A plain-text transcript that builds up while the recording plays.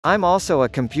I'm also a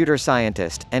computer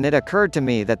scientist, and it occurred to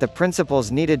me that the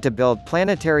principles needed to build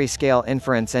planetary-scale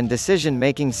inference and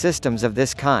decision-making systems of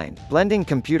this kind, blending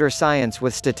computer science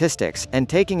with statistics, and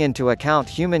taking into account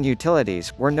human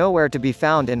utilities, were nowhere to be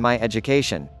found in my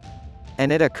education.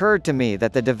 And it occurred to me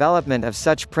that the development of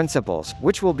such principles,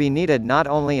 which will be needed not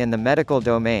only in the medical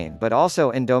domain but also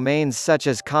in domains such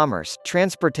as commerce,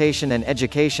 transportation and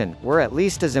education, were at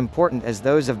least as important as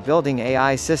those of building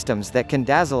AI systems that can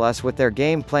dazzle us with their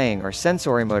game-playing or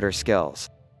sensorimotor skills.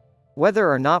 Whether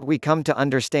or not we come to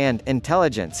understand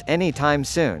intelligence anytime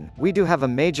soon, we do have a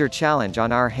major challenge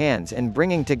on our hands in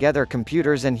bringing together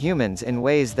computers and humans in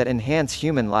ways that enhance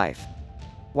human life.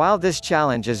 While this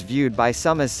challenge is viewed by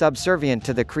some as subservient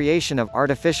to the creation of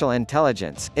artificial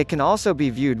intelligence, it can also be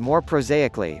viewed more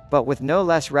prosaically, but with no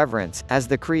less reverence, as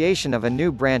the creation of a new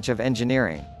branch of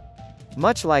engineering.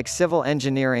 Much like civil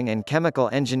engineering and chemical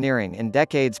engineering in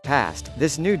decades past,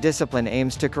 this new discipline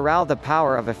aims to corral the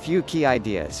power of a few key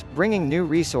ideas, bringing new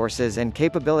resources and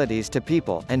capabilities to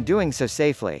people, and doing so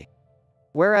safely.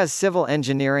 Whereas civil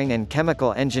engineering and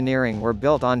chemical engineering were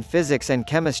built on physics and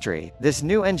chemistry, this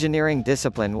new engineering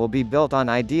discipline will be built on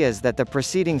ideas that the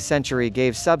preceding century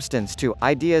gave substance to,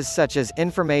 ideas such as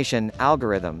information,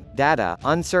 algorithm, data,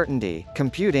 uncertainty,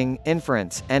 computing,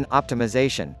 inference, and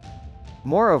optimization.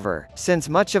 Moreover, since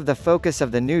much of the focus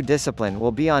of the new discipline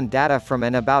will be on data from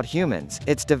and about humans,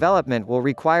 its development will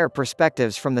require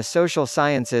perspectives from the social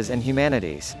sciences and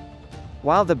humanities.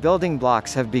 While the building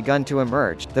blocks have begun to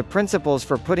emerge, the principles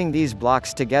for putting these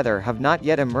blocks together have not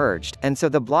yet emerged, and so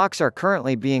the blocks are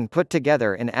currently being put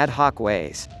together in ad hoc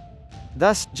ways.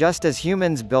 Thus, just as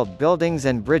humans built buildings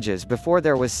and bridges before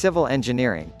there was civil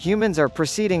engineering, humans are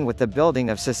proceeding with the building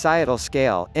of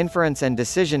societal-scale, inference and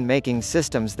decision-making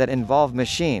systems that involve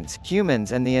machines,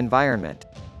 humans and the environment.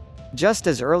 Just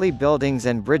as early buildings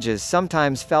and bridges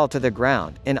sometimes fell to the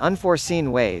ground, in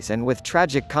unforeseen ways and with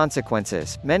tragic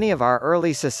consequences, many of our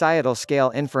early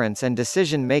societal-scale inference and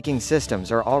decision-making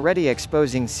systems are already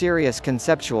exposing serious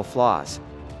conceptual flaws.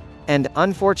 And,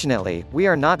 unfortunately, we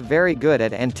are not very good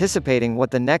at anticipating what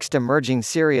the next emerging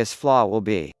serious flaw will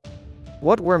be.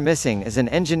 What we're missing is an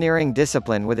engineering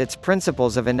discipline with its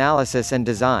principles of analysis and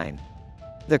design.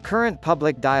 The current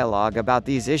public dialogue about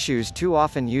these issues too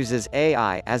often uses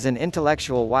AI as an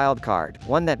intellectual wildcard,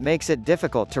 one that makes it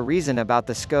difficult to reason about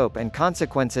the scope and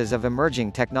consequences of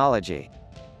emerging technology.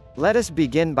 Let us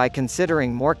begin by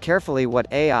considering more carefully what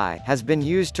AI has been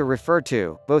used to refer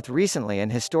to, both recently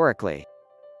and historically.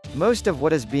 Most of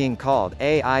what is being called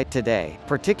AI today,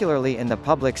 particularly in the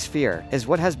public sphere, is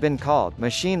what has been called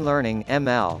machine learning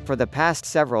 (ML) for the past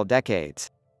several decades.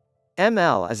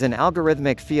 ML is an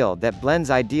algorithmic field that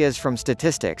blends ideas from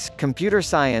statistics, computer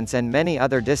science and many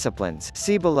other disciplines,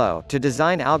 see below, to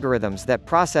design algorithms that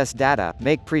process data,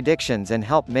 make predictions and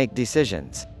help make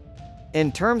decisions.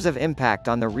 In terms of impact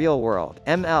on the real world,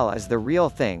 ML is the real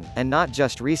thing, and not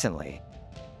just recently.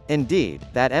 Indeed,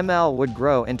 that ML would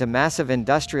grow into massive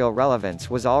industrial relevance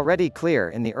was already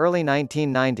clear in the early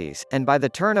 1990s, and by the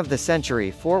turn of the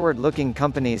century forward-looking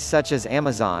companies such as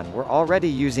Amazon were already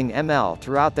using ML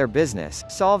throughout their business,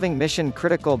 solving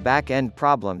mission-critical back-end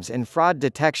problems in fraud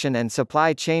detection and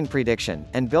supply chain prediction,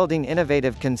 and building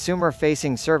innovative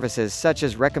consumer-facing services such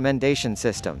as recommendation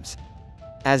systems.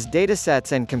 As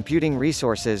datasets and computing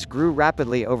resources grew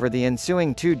rapidly over the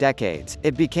ensuing 2 decades,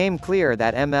 it became clear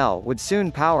that ML would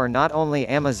soon power not only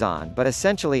Amazon but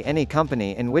essentially any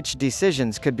company in which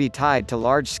decisions could be tied to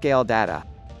large-scale data.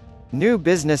 New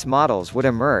business models would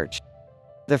emerge.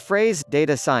 The phrase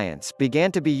data science began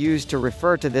to be used to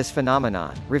refer to this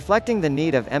phenomenon, reflecting the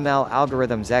need of ML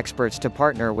algorithms experts to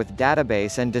partner with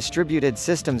database and distributed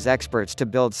systems experts to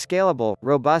build scalable,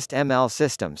 robust ML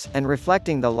systems, and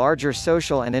reflecting the larger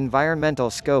social and environmental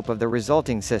scope of the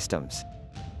resulting systems.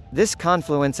 This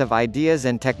confluence of ideas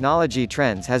and technology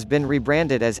trends has been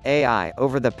rebranded as AI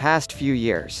over the past few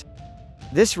years.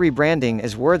 This rebranding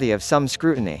is worthy of some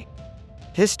scrutiny.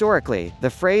 Historically, the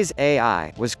phrase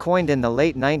AI was coined in the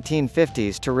late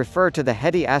 1950s to refer to the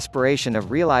heady aspiration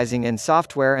of realizing in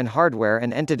software and hardware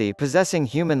an entity possessing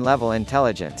human-level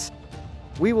intelligence.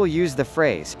 We will use the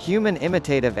phrase human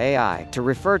imitative AI to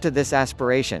refer to this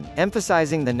aspiration,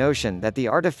 emphasizing the notion that the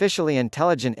artificially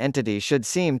intelligent entity should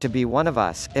seem to be one of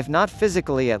us, if not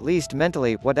physically at least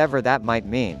mentally, whatever that might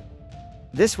mean.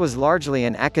 This was largely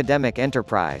an academic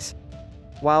enterprise.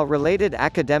 While related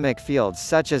academic fields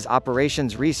such as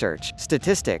operations research,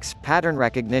 statistics, pattern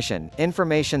recognition,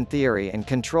 information theory and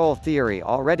control theory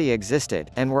already existed,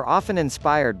 and were often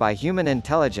inspired by human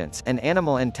intelligence and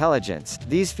animal intelligence,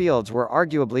 these fields were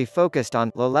arguably focused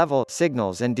on low-level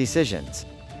signals and decisions.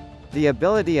 The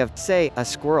ability of, say, a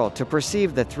squirrel to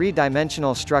perceive the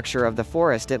three-dimensional structure of the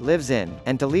forest it lives in,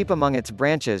 and to leap among its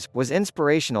branches, was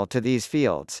inspirational to these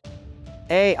fields.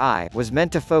 AI was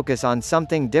meant to focus on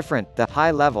something different, the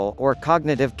high-level, or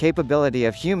cognitive capability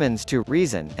of humans to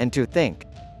reason and to think.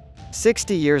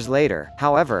 60 years later,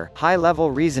 however,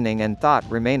 high-level reasoning and thought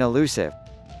remain elusive.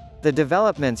 The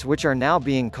developments which are now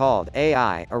being called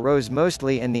AI arose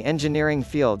mostly in the engineering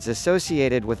fields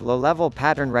associated with low-level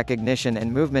pattern recognition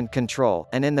and movement control,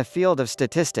 and in the field of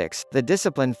statistics, the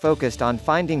discipline focused on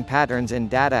finding patterns in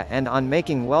data and on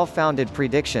making well-founded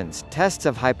predictions, tests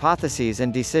of hypotheses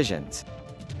and decisions.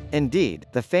 Indeed,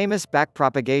 the famous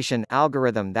backpropagation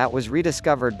algorithm that was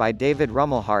rediscovered by David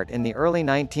Rumelhart in the early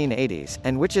 1980s,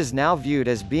 and which is now viewed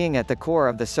as being at the core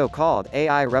of the so-called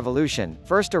AI revolution,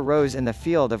 first arose in the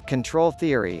field of control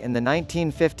theory in the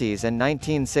 1950s and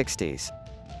 1960s.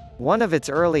 One of its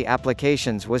early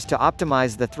applications was to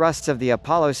optimize the thrusts of the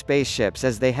Apollo spaceships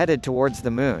as they headed towards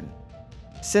the Moon.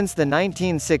 Since the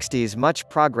 1960s much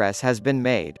progress has been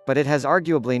made, but it has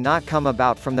arguably not come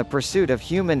about from the pursuit of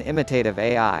human imitative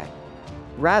AI.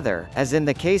 Rather, as in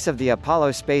the case of the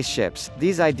Apollo spaceships,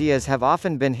 these ideas have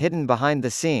often been hidden behind the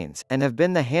scenes, and have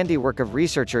been the handiwork of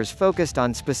researchers focused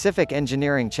on specific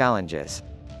engineering challenges.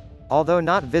 Although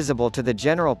not visible to the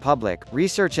general public,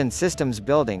 research and systems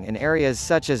building in areas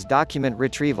such as document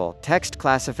retrieval, text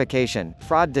classification,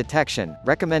 fraud detection,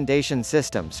 recommendation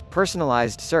systems,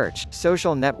 personalized search,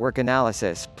 social network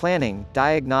analysis, planning,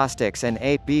 diagnostics and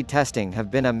A/B testing have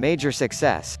been a major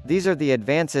success. These are the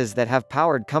advances that have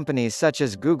powered companies such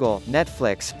as Google,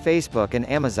 Netflix, Facebook and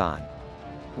Amazon.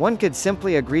 One could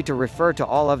simply agree to refer to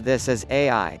all of this as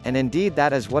AI, and indeed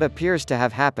that is what appears to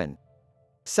have happened.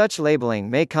 Such labeling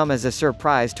may come as a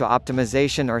surprise to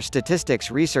optimization or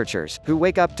statistics researchers, who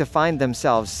wake up to find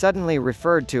themselves suddenly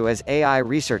referred to as AI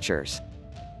researchers.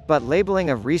 But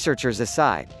labeling of researchers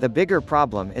aside, the bigger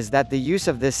problem is that the use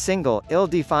of this single,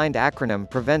 ill-defined acronym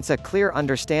prevents a clear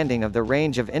understanding of the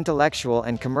range of intellectual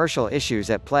and commercial issues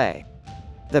at play.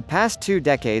 The past 2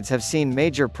 decades have seen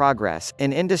major progress,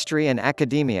 in industry and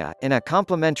academia, in a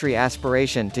complementary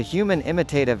aspiration to human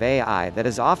imitative AI that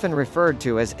is often referred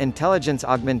to as intelligence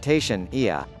augmentation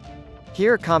 (IA).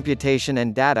 Here computation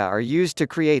and data are used to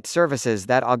create services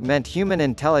that augment human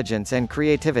intelligence and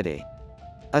creativity.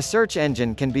 A search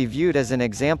engine can be viewed as an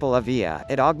example of IA.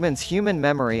 It augments human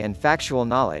memory and factual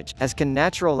knowledge, as can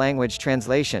natural language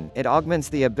translation. It augments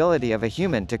the ability of a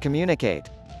human to communicate.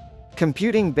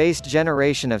 Computing-based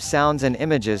generation of sounds and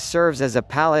images serves as a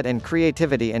palette and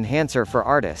creativity enhancer for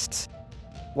artists.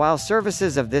 While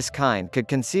services of this kind could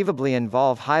conceivably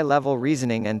involve high-level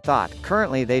reasoning and thought,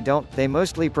 currently they don't. They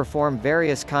mostly perform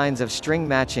various kinds of string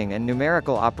matching and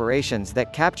numerical operations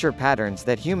that capture patterns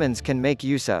that humans can make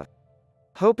use of.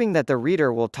 Hoping that the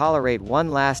reader will tolerate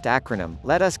one last acronym,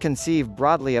 let us conceive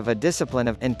broadly of a discipline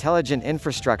of intelligent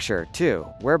infrastructure too,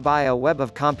 whereby a web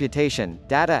of computation,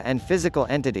 data and physical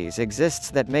entities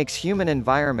exists that makes human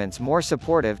environments more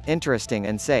supportive, interesting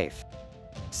and safe.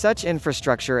 Such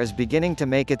infrastructure is beginning to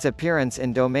make its appearance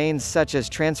in domains such as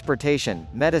transportation,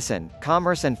 medicine,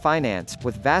 commerce and finance,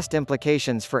 with vast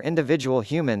implications for individual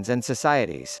humans and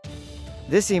societies.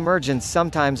 This emergence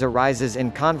sometimes arises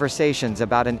in conversations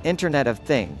about an Internet of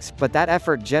Things, but that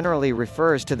effort generally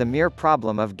refers to the mere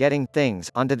problem of getting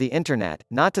things onto the Internet,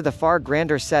 not to the far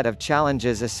grander set of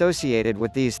challenges associated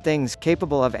with these things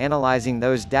capable of analyzing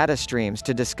those data streams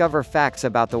to discover facts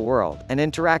about the world, and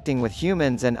interacting with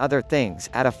humans and other things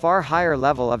at a far higher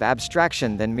level of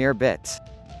abstraction than mere bits.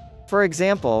 For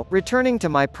example, returning to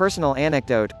my personal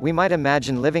anecdote, we might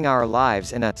imagine living our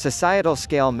lives in a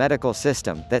societal-scale medical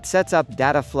system that sets up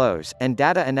data flows, and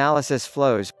data analysis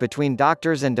flows, between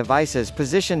doctors and devices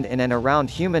positioned in and around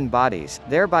human bodies,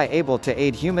 thereby able to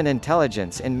aid human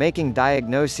intelligence in making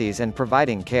diagnoses and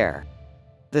providing care.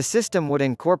 The system would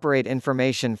incorporate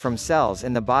information from cells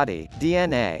in the body,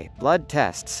 DNA, blood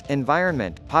tests,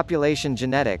 environment, population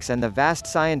genetics and the vast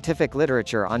scientific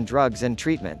literature on drugs and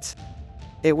treatments.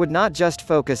 It would not just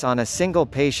focus on a single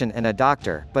patient and a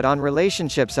doctor, but on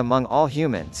relationships among all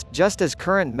humans, just as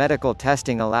current medical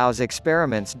testing allows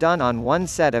experiments done on one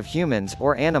set of humans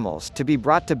or animals to be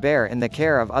brought to bear in the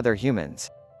care of other humans.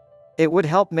 It would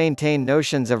help maintain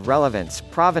notions of relevance,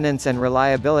 provenance and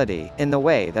reliability, in the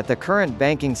way that the current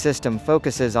banking system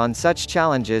focuses on such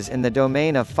challenges in the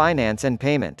domain of finance and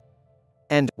payment.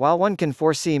 And, while one can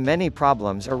foresee many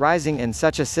problems arising in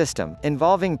such a system,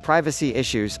 involving privacy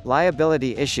issues,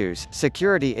 liability issues,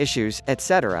 security issues,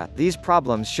 etc., these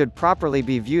problems should properly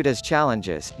be viewed as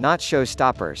challenges, not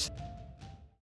showstoppers.